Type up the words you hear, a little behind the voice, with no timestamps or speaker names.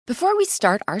Before we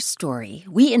start our story,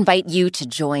 we invite you to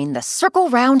join the Circle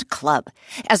Round Club.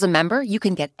 As a member, you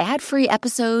can get ad-free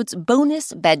episodes,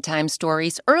 bonus bedtime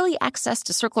stories, early access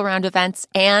to Circle Round events,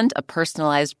 and a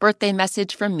personalized birthday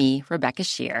message from me, Rebecca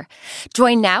Shear.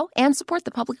 Join now and support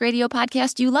the public radio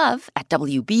podcast you love at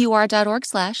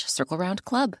wbur.org/Circle Round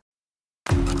Club.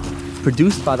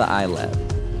 Produced by the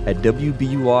iLab at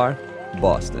WBUR,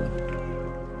 Boston.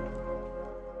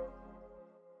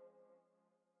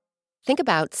 Think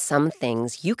about some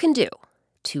things you can do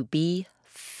to be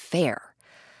fair,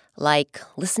 like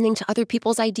listening to other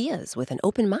people's ideas with an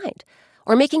open mind,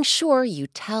 or making sure you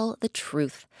tell the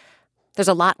truth. There's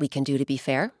a lot we can do to be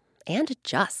fair and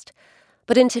just.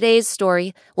 But in today's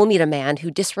story, we'll meet a man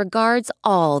who disregards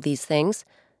all these things,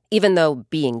 even though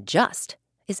being just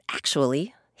is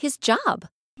actually his job.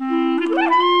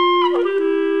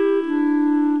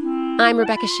 I'm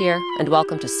Rebecca Shear, and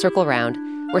welcome to Circle Round,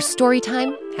 where story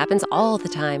time happens all the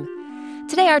time.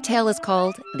 Today our tale is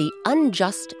called The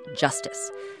Unjust Justice.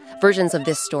 Versions of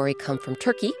this story come from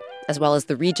Turkey, as well as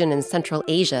the region in Central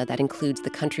Asia that includes the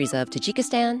countries of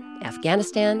Tajikistan,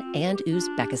 Afghanistan, and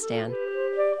Uzbekistan.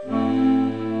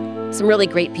 Some really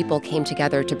great people came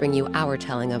together to bring you our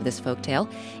telling of this folktale,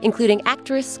 including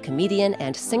actress, comedian,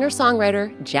 and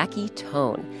singer-songwriter Jackie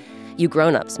Tohn. You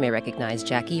grown-ups may recognize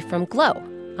Jackie from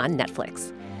G.L.O.W. on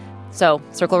Netflix. So,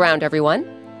 circle around, everyone,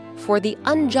 for the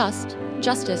unjust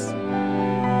justice.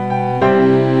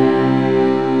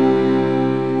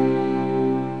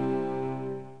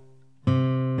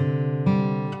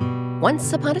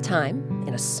 Once upon a time,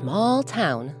 in a small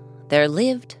town, there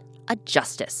lived a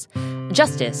justice.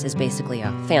 Justice is basically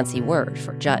a fancy word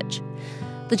for judge.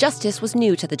 The justice was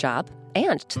new to the job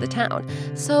and to the town,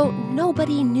 so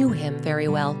nobody knew him very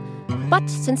well. But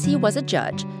since he was a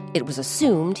judge, it was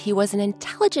assumed he was an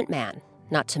intelligent man,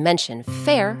 not to mention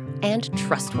fair and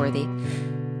trustworthy.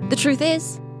 The truth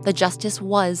is, the justice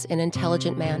was an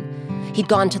intelligent man. He'd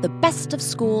gone to the best of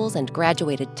schools and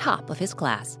graduated top of his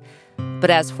class.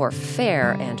 But as for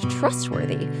fair and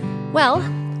trustworthy, well,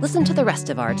 listen to the rest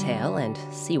of our tale and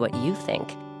see what you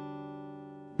think.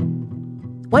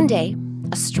 One day,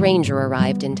 a stranger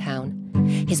arrived in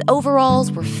town. His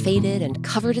overalls were faded and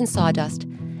covered in sawdust,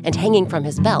 and hanging from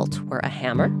his belt were a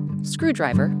hammer,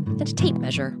 screwdriver, and tape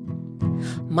measure.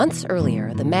 Months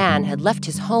earlier, the man had left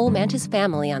his home and his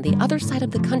family on the other side of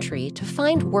the country to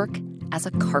find work as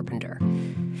a carpenter.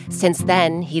 Since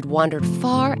then, he'd wandered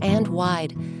far and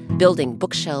wide, building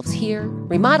bookshelves here,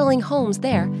 remodeling homes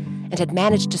there, and had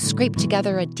managed to scrape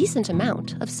together a decent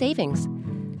amount of savings.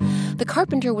 The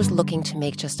carpenter was looking to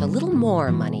make just a little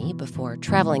more money before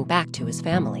traveling back to his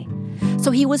family.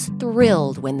 So he was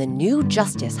thrilled when the new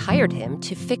justice hired him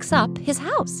to fix up his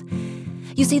house.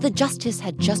 You see, the justice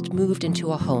had just moved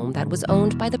into a home that was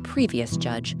owned by the previous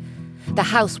judge. The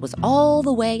house was all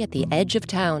the way at the edge of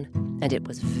town, and it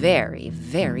was very,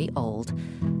 very old.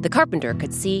 The carpenter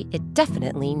could see it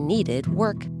definitely needed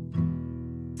work.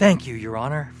 Thank you, Your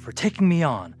Honor, for taking me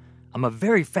on. I'm a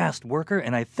very fast worker,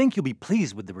 and I think you'll be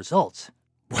pleased with the results.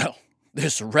 Well,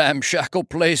 this ramshackle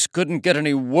place couldn't get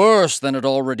any worse than it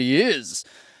already is.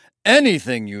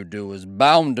 Anything you do is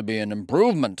bound to be an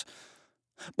improvement.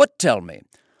 But tell me,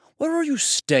 where are you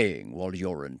staying while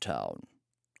you're in town?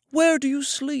 Where do you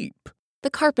sleep?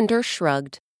 The carpenter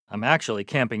shrugged. I'm actually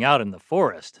camping out in the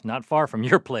forest, not far from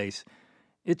your place.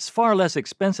 It's far less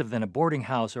expensive than a boarding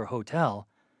house or hotel.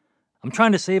 I'm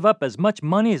trying to save up as much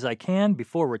money as I can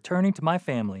before returning to my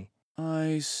family.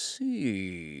 I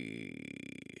see.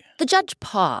 The judge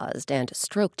paused and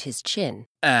stroked his chin.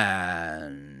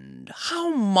 And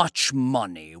how much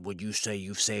money would you say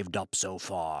you've saved up so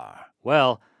far?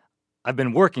 Well, I've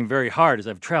been working very hard as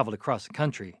I've traveled across the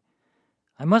country.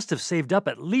 I must have saved up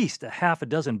at least a half a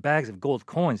dozen bags of gold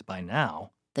coins by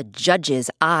now. The judge's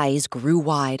eyes grew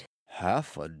wide.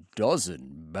 Half a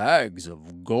dozen bags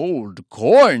of gold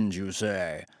coins, you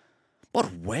say?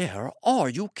 But where are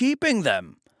you keeping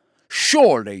them?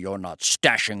 Surely you're not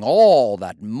stashing all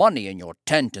that money in your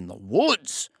tent in the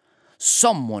woods.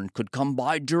 Someone could come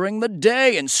by during the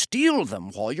day and steal them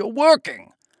while you're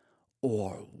working.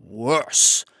 Or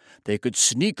worse, they could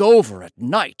sneak over at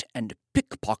night and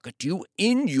pickpocket you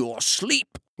in your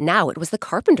sleep. Now it was the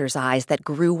carpenter's eyes that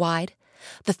grew wide.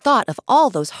 The thought of all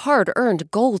those hard-earned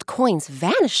gold coins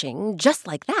vanishing just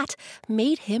like that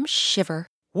made him shiver.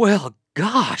 Well,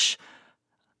 gosh!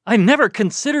 I never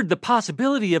considered the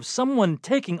possibility of someone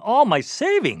taking all my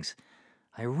savings.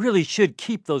 I really should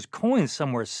keep those coins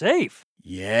somewhere safe.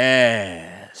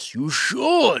 Yes, you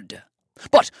should.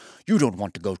 But you don't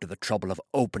want to go to the trouble of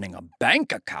opening a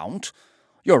bank account.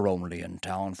 You're only in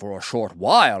town for a short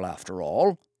while, after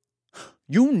all.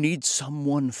 You need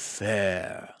someone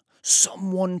fair,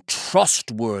 someone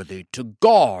trustworthy to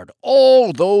guard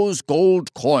all those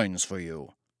gold coins for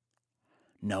you.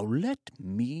 Now let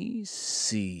me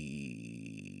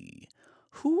see.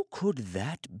 Who could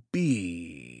that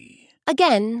be?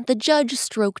 Again, the judge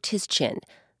stroked his chin.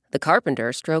 The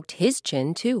carpenter stroked his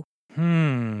chin, too.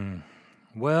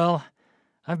 Well,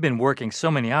 I've been working so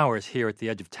many hours here at the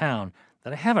edge of town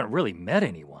that I haven't really met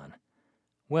anyone.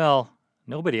 Well,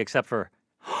 nobody except for...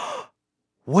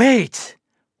 Wait!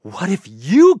 What if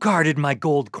you guarded my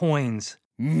gold coins?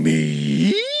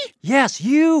 Me? Yes,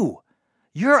 you!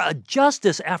 You're a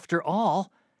justice after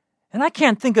all. And I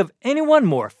can't think of anyone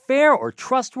more fair or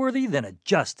trustworthy than a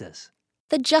justice.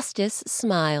 The justice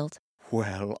smiled.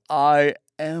 Well, I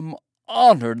am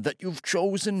honored that you've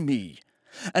chosen me.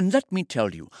 And let me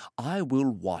tell you, I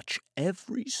will watch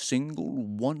every single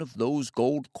one of those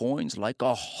gold coins like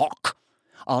a hawk.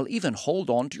 I'll even hold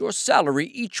on to your salary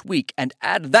each week and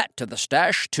add that to the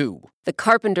stash, too. The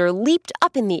carpenter leaped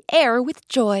up in the air with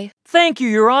joy. Thank you,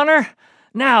 Your Honor.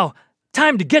 Now,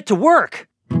 time to get to work.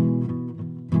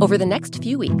 Over the next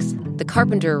few weeks, the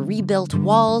carpenter rebuilt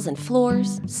walls and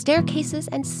floors, staircases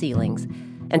and ceilings.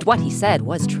 And what he said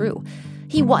was true.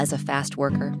 He was a fast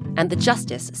worker, and the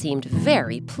justice seemed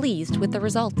very pleased with the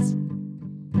results.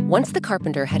 Once the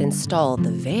carpenter had installed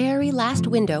the very last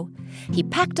window, he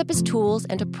packed up his tools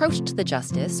and approached the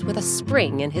justice with a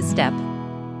spring in his step.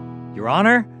 Your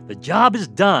Honor, the job is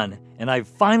done, and I've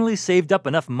finally saved up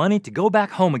enough money to go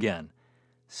back home again.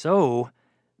 So,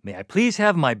 may I please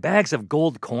have my bags of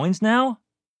gold coins now?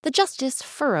 The justice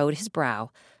furrowed his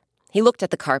brow. He looked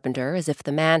at the carpenter as if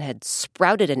the man had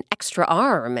sprouted an extra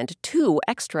arm and 2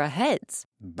 extra heads.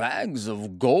 Bags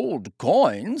of gold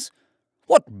coins?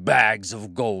 What bags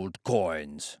of gold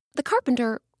coins? The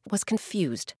carpenter was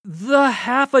confused. The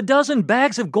 6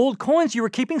 bags of gold coins you were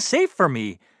keeping safe for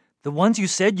me. The ones you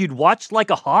said you'd watched like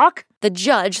a hawk? The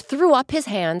judge threw up his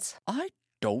hands. I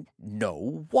don't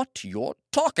know what you're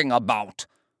talking about.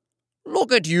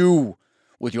 Look at you,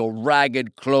 with your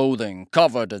ragged clothing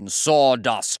covered in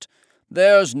sawdust.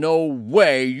 There's no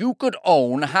way you could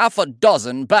own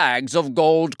 6 bags of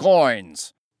gold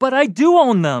coins. But I do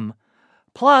own them.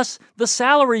 Plus, the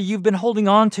salary you've been holding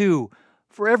on to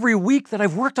for every week that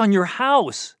I've worked on your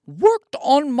house. Worked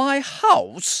on my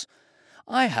house?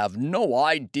 I have no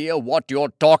idea what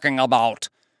you're talking about.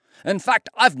 In fact,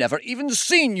 I've never even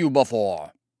seen you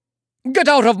before. Get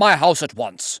out of my house at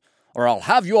once, or I'll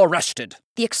have you arrested.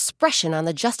 The expression on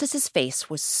the justice's face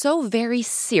was so very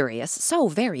serious, so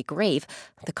very grave,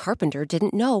 the carpenter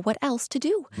didn't know what else to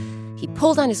do. He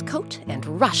pulled on his coat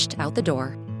and rushed out the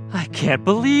door. I can't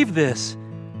believe this.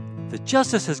 The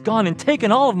justice has gone and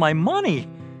taken all of my money.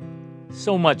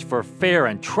 So much for fair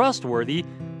and trustworthy.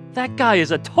 That guy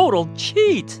is a total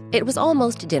cheat. It was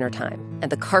almost dinner time,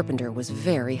 and the carpenter was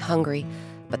very hungry.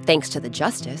 But thanks to the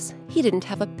justice, he didn't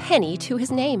have a penny to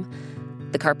his name.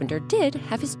 The carpenter did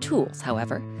have his tools,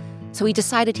 however, so he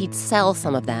decided he'd sell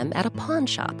some of them at a pawn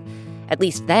shop. At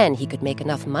least then he could make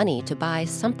enough money to buy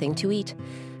something to eat.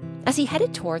 As he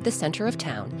headed toward the center of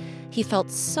town, he felt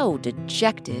so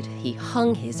dejected he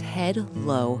hung his head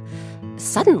low.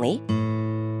 Suddenly...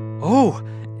 Oh,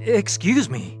 excuse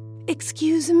me.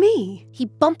 Excuse me? He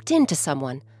bumped into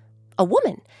someone. A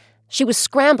woman. She was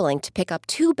scrambling to pick up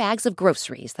 2 bags of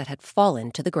groceries that had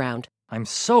fallen to the ground. I'm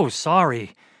so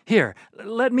sorry. Here,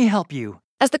 let me help you.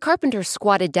 As the carpenter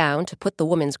squatted down to put the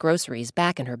woman's groceries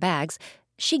back in her bags,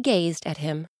 she gazed at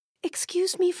him.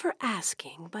 Excuse me for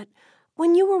asking, but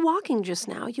when you were walking just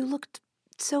now, you looked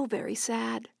so very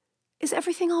sad. Is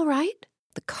everything all right?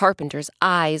 The carpenter's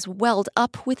eyes welled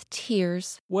up with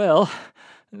tears. Well,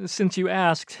 since you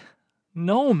asked,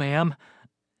 no, ma'am.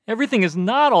 Everything is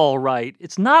not all right.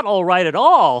 It's not all right at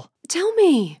all. Tell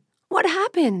me, what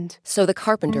happened? So the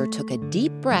carpenter took a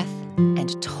deep breath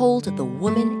and told the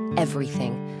woman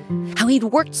everything. How he'd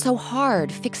worked so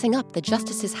hard fixing up the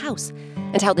justice's house,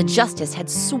 and how the justice had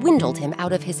swindled him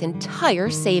out of his entire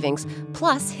savings,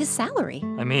 plus his salary.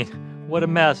 I mean, what a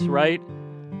mess, right?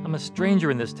 I'm a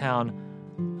stranger in this town.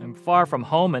 I'm far from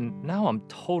home, and now I'm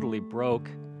totally broke.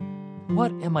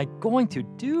 What am I going to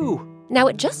do? Now,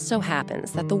 it just so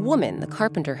happens that the woman the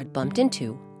carpenter had bumped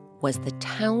into was the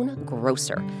town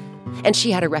grocer, and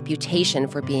she had a reputation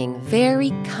for being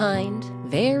very kind,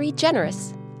 very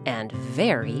generous, and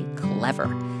very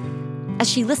clever. As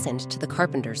she listened to the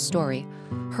carpenter's story,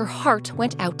 her heart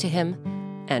went out to him,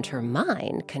 and her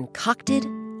mind concocted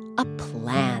a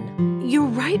plan. You're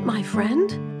right, my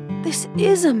friend. This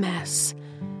is a mess.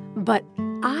 But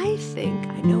I think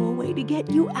I know a way to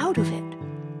get you out of it.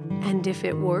 And if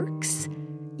it works,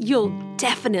 you'll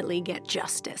definitely get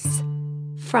justice.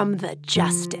 from the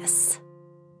Justice.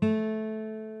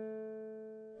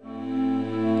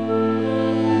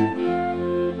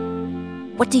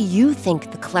 What do you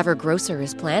think the clever grocer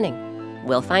is planning?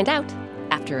 We'll find out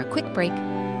after a quick break.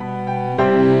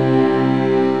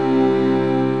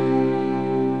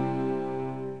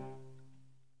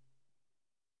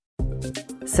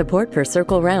 Support for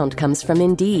Circle Round comes from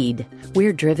Indeed.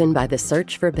 We're driven by the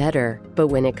search for better. But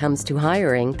when it comes to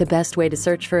hiring, the best way to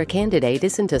search for a candidate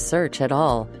isn't to search at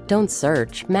all. Don't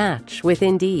search, match with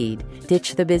Indeed.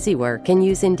 Ditch the busy work and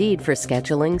use Indeed for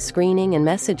scheduling, screening, and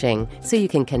messaging so you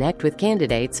can connect with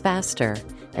candidates faster.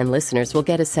 And listeners will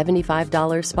get a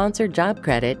 $75 sponsored job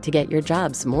credit to get your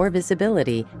jobs more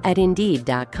visibility at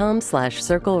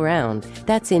Indeed.com/CircleRound.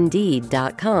 That's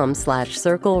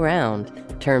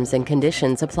Indeed.com/CircleRound. Terms and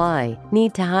conditions apply.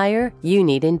 Need to hire? You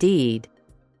need Indeed.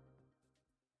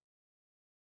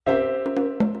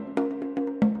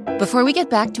 Before we get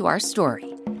back to our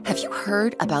story, have you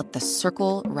heard about the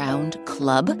Circle Round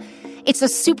Club? It's a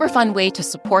super fun way to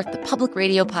support the public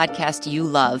radio podcast you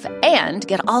love and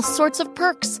get all sorts of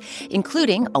perks,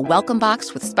 including a welcome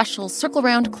box with special Circle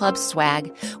Round Club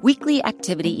swag, weekly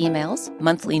activity emails,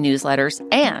 monthly newsletters,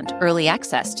 and early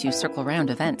access to Circle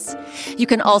Round events. You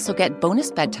can also get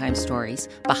bonus bedtime stories,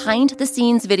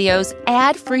 behind-the-scenes videos,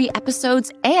 ad-free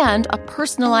episodes, and a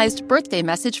personalized birthday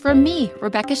message from me,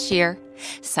 Rebecca Shear.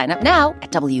 Sign up now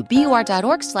at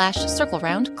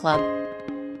wbur.org/circleroundclub.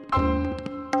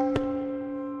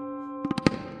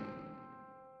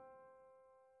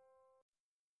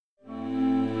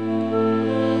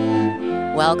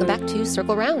 Welcome back to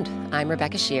Circle Round. I'm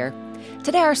Rebecca Shear.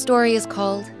 Today our story is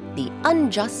called The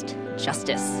Unjust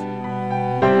Justice.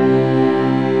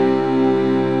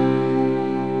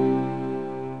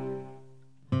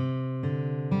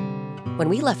 When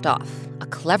we left off, a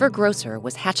clever grocer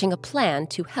was hatching a plan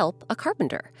to help a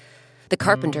carpenter. The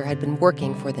carpenter had been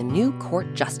working for the new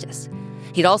court justice.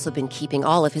 He'd also been keeping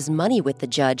all of his money with the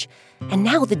judge, and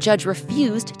now the judge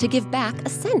refused to give back a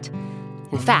cent.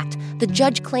 In fact, the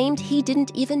judge claimed he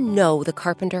didn't even know the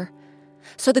carpenter.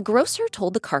 So the grocer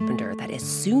told the carpenter that as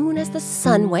soon as the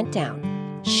sun went down,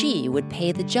 she would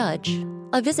pay the judge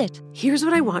a visit. Here's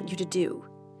what I want you to do.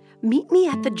 Meet me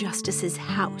at the justice's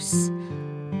house.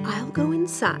 I'll go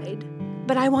inside,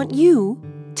 but I want you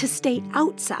to stay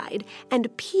outside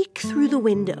and peek through the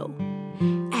window.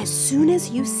 As soon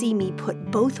as you see me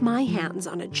put both my hands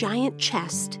on a giant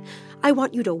chest, I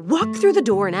want you to walk through the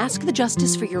door and ask the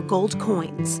justice for your gold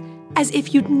coins, as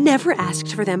if you'd never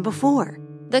asked for them before.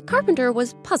 The carpenter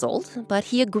was puzzled, but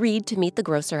he agreed to meet the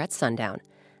grocer at sundown.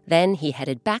 Then he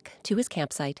headed back to his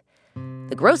campsite.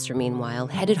 The grocer, meanwhile,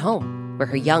 headed home, where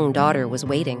her young daughter was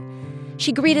waiting.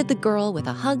 She greeted the girl with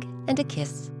a hug and a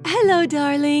kiss. Hello,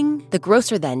 darling. The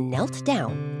grocer then knelt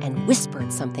down and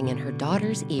whispered something in her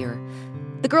daughter's ear.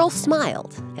 The girl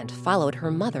smiled and followed her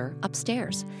mother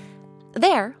upstairs.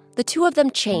 There, the two of them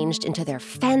changed into their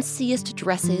fanciest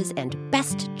dresses and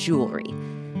best jewelry.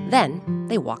 Then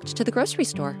they walked to the grocery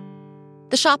store.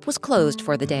 The shop was closed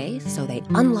for the day, so they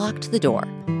unlocked the door.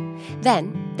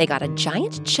 Then they got a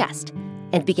giant chest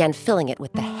and began filling it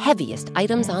with the heaviest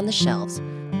items on the shelves: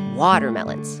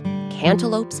 watermelons,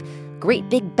 cantaloupes, great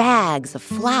big bags of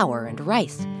flour and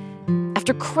rice.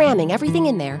 After cramming everything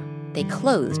in there, they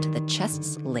closed the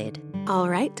chest's lid. All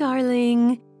right,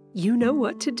 darling. You know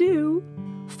what to do.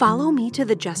 Follow me to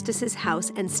the justice's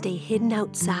house and stay hidden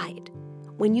outside.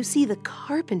 When you see the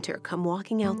carpenter come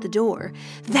walking out the door,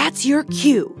 that's your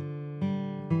cue.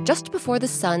 Just before the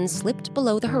sun slipped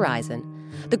below the horizon,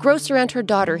 the grocer and her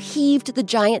daughter heaved the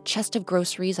giant chest of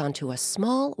groceries onto a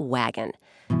small wagon.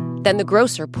 Then the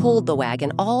grocer pulled the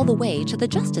wagon all the way to the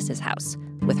justice's house,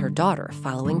 with her daughter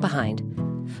following behind.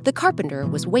 The carpenter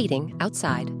was waiting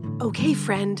outside. Okay,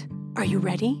 friend, are you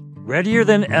ready? Readier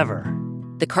than ever.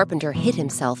 The carpenter hid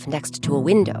himself next to a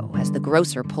window as the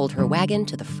grocer pulled her wagon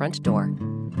to the front door.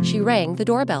 She rang the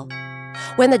doorbell.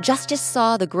 When the justice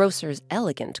saw the grocer's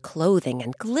elegant clothing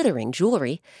and glittering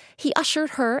jewelry, he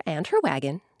ushered her and her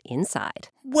wagon inside.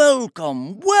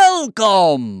 Welcome,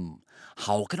 welcome!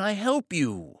 How can I help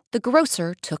you? The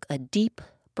grocer took a deep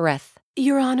breath.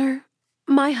 Your Honor,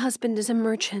 my husband is a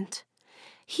merchant.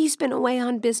 He's been away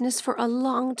on business for a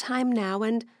long time now,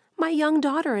 and my young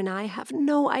daughter and I have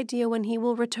no idea when he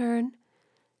will return.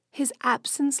 His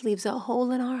absence leaves a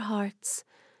hole in our hearts.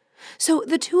 So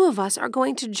the two of us are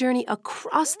going to journey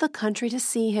across the country to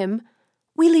see him.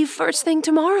 We leave first thing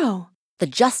tomorrow. The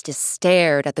justice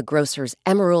stared at the grocer's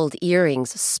emerald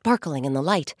earrings sparkling in the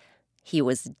light. He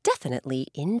was definitely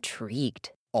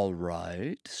intrigued. All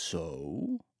right,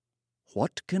 so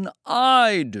what can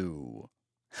I do?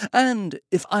 And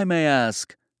if I may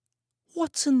ask,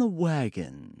 What's in the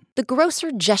wagon? The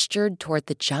grocer gestured toward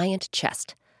the giant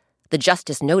chest. The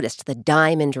justice noticed the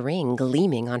diamond ring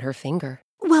gleaming on her finger.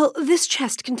 Well, this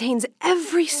chest contains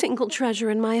every single treasure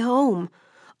in my home.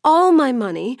 All my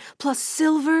money, plus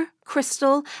silver,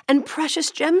 crystal, and precious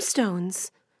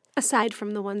gemstones. Aside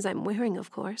from the ones I'm wearing,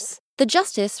 of course. The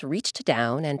justice reached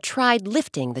down and tried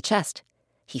lifting the chest.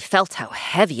 He felt how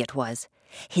heavy it was.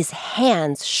 His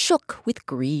hands shook with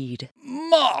greed.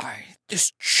 My,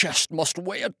 this chest must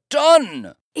weigh a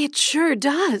ton! It sure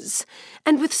does.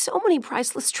 And with so many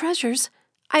priceless treasures,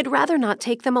 I'd rather not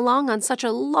take them along on such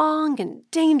a long and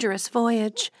dangerous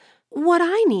voyage. What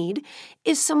I need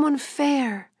is someone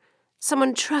fair,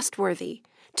 someone trustworthy,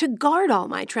 to guard all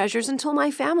my treasures until my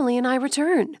family and I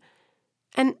return.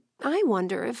 And I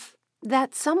wonder if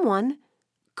that someone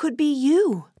could be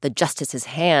you. The justice's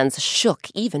hands shook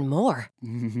even more.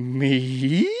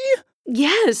 Me?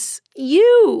 Yes,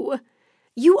 you.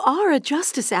 You are a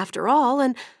justice after all,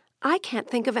 and I can't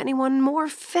think of anyone more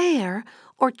fair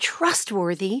or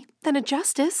trustworthy than a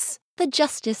justice. The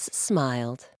justice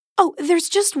smiled. Oh, there's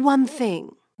just one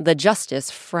thing. The justice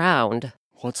frowned.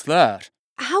 What's that?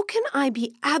 How can I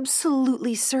be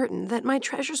absolutely certain that my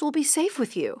treasures will be safe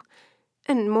with you?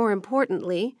 And more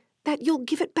importantly, that you'll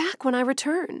give it back when I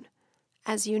return.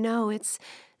 As you know, it's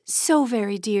so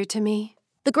very dear to me.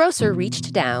 The grocer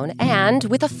reached down and,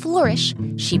 with a flourish,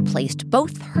 she placed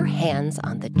both her hands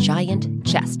on the giant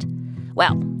chest.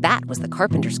 Well, that was the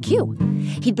carpenter's cue.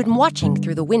 He'd been watching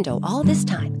through the window all this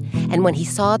time, and when he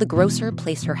saw the grocer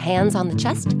place her hands on the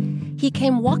chest, he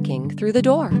came walking through the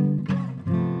door.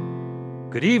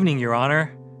 Good evening, Your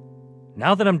Honor.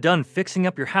 Now that I'm done fixing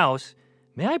up your house,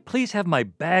 may I please have my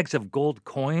bags of gold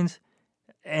coins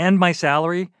and my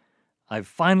salary? I've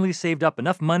finally saved up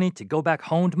enough money to go back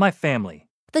home to my family.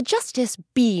 The justice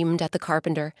beamed at the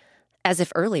carpenter, as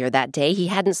if earlier that day he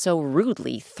hadn't so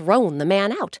rudely thrown the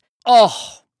man out.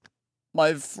 Oh,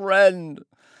 my friend.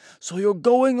 So you're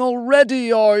going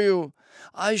already, are you?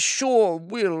 I sure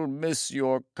will miss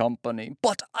your company,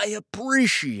 but I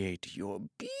appreciate your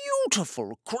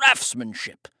beautiful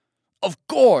craftsmanship. Of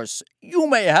course, you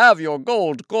may have your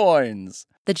gold coins.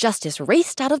 The justice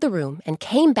raced out of the room and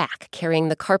came back carrying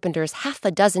the carpenter's 6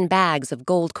 bags of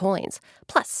gold coins,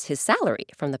 plus his salary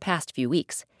from the past few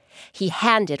weeks. He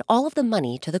handed all of the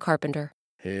money to the carpenter.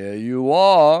 Here you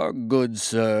are, good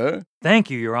sir. Thank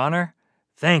you, Your Honor.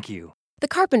 Thank you. The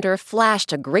carpenter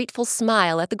flashed a grateful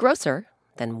smile at the grocer,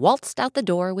 then waltzed out the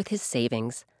door with his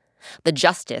savings. The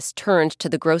justice turned to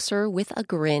the grocer with a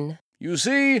grin. You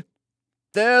see,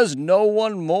 there's no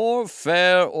one more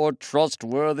fair or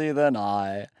trustworthy than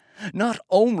I. Not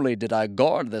only did I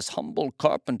guard this humble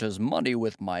carpenter's money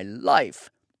with my life,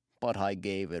 but I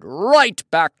gave it right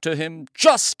back to him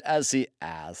just as he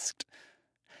asked.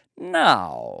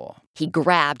 Now. He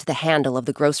grabbed the handle of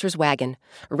the grocer's wagon,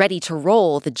 ready to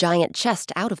roll the giant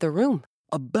chest out of the room.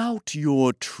 About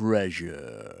your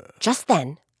treasure. Just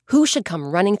then, who should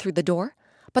come running through the door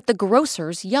but the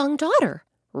grocer's young daughter,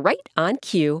 right on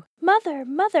cue.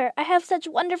 Mother, I have such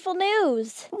wonderful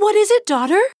news. What is it,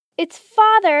 daughter? It's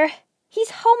Father.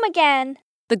 He's home again.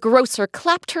 The grocer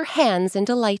clapped her hands in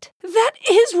delight. That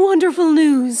is wonderful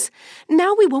news.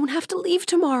 Now we won't have to leave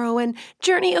tomorrow and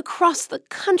journey across the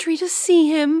country to see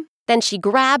him. Then she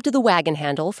grabbed the wagon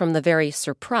handle from the very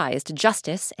surprised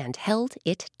justice and held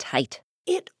it tight.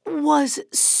 It was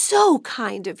so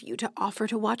kind of you to offer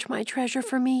to watch my treasure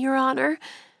for me, Your Honor.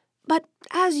 But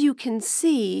as you can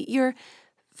see, your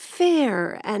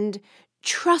fair and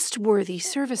trustworthy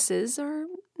services are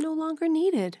no longer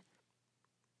needed.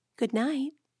 Good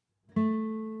night.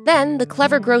 Then the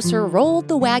clever grocer rolled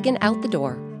the wagon out the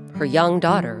door, her young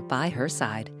daughter by her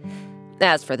side.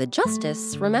 As for the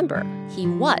justice, remember, he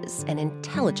was an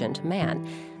intelligent man,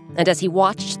 and as he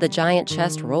watched the giant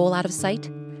chest roll out of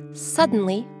sight,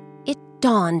 suddenly it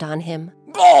dawned on him.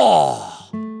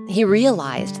 Oh! He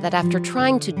realized that after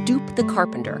trying to dupe the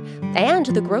carpenter and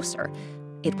the grocer,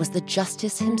 it was the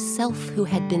justice himself who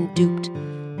had been duped.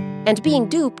 And being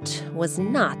duped was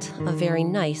not a very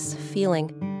nice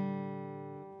feeling.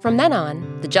 From then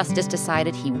on, the justice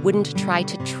decided he wouldn't try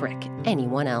to trick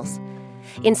anyone else.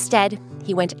 Instead,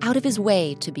 he went out of his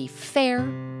way to be fair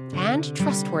and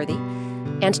trustworthy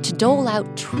and to dole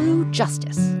out true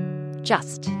justice,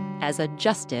 just as a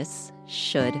justice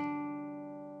should.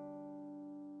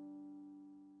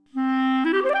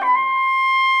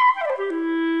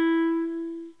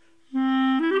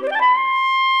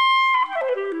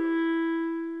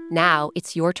 Now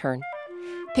it's your turn.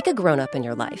 Pick a grown-up in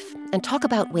your life and talk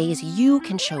about ways you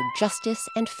can show justice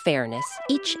and fairness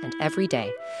each and every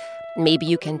day. Maybe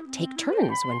you can take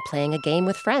turns when playing a game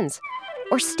with friends.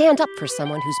 or stand up for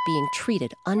someone who's being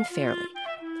treated unfairly.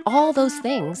 All those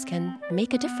things can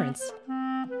make a difference.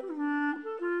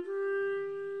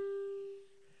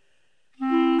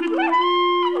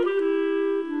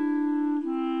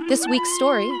 This week's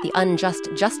story, The Unjust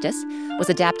Justice, was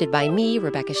adapted by me,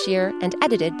 Rebecca Shear, and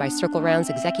edited by Circle Round's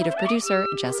executive producer,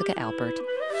 Jessica Alpert.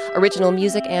 Original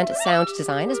music and sound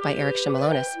design is by Eric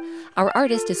Shimalonis. Our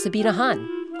artist is Sabina Hahn.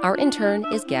 Our intern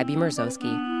is Gabby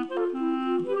Merzowski.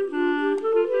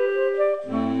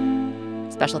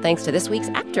 Special thanks to this week's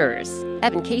actors,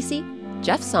 Evan Casey,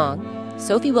 Jeff Song,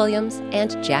 Sophie Williams,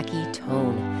 and Jackie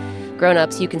Tohn.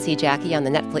 Grown-ups, you can see Jackie on the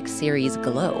Netflix series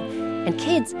G.L.O.W. And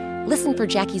kids, listen for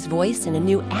Jackie's voice in a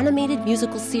new animated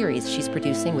musical series she's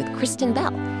producing with Kristen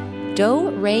Bell.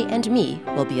 Do, Ray, and Me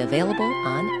will be available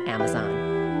on Amazon.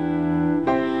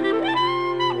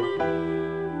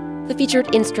 The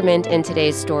featured instrument in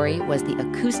today's story was the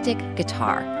acoustic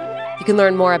guitar. You can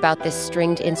learn more about this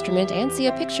stringed instrument and see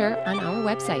a picture on our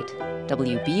website,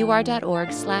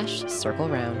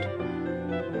 wbur.org/circleround.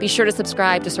 Be sure to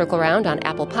subscribe to Circle Round on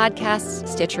Apple Podcasts,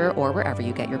 Stitcher, or wherever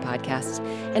you get your podcasts.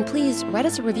 And please write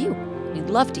us a review. We'd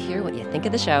love to hear what you think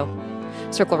of the show.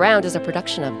 Circle Round is a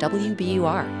production of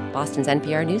WBUR, Boston's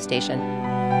NPR news station.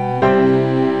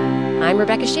 I'm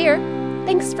Rebecca Shear.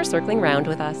 Thanks for circling round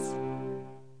with us.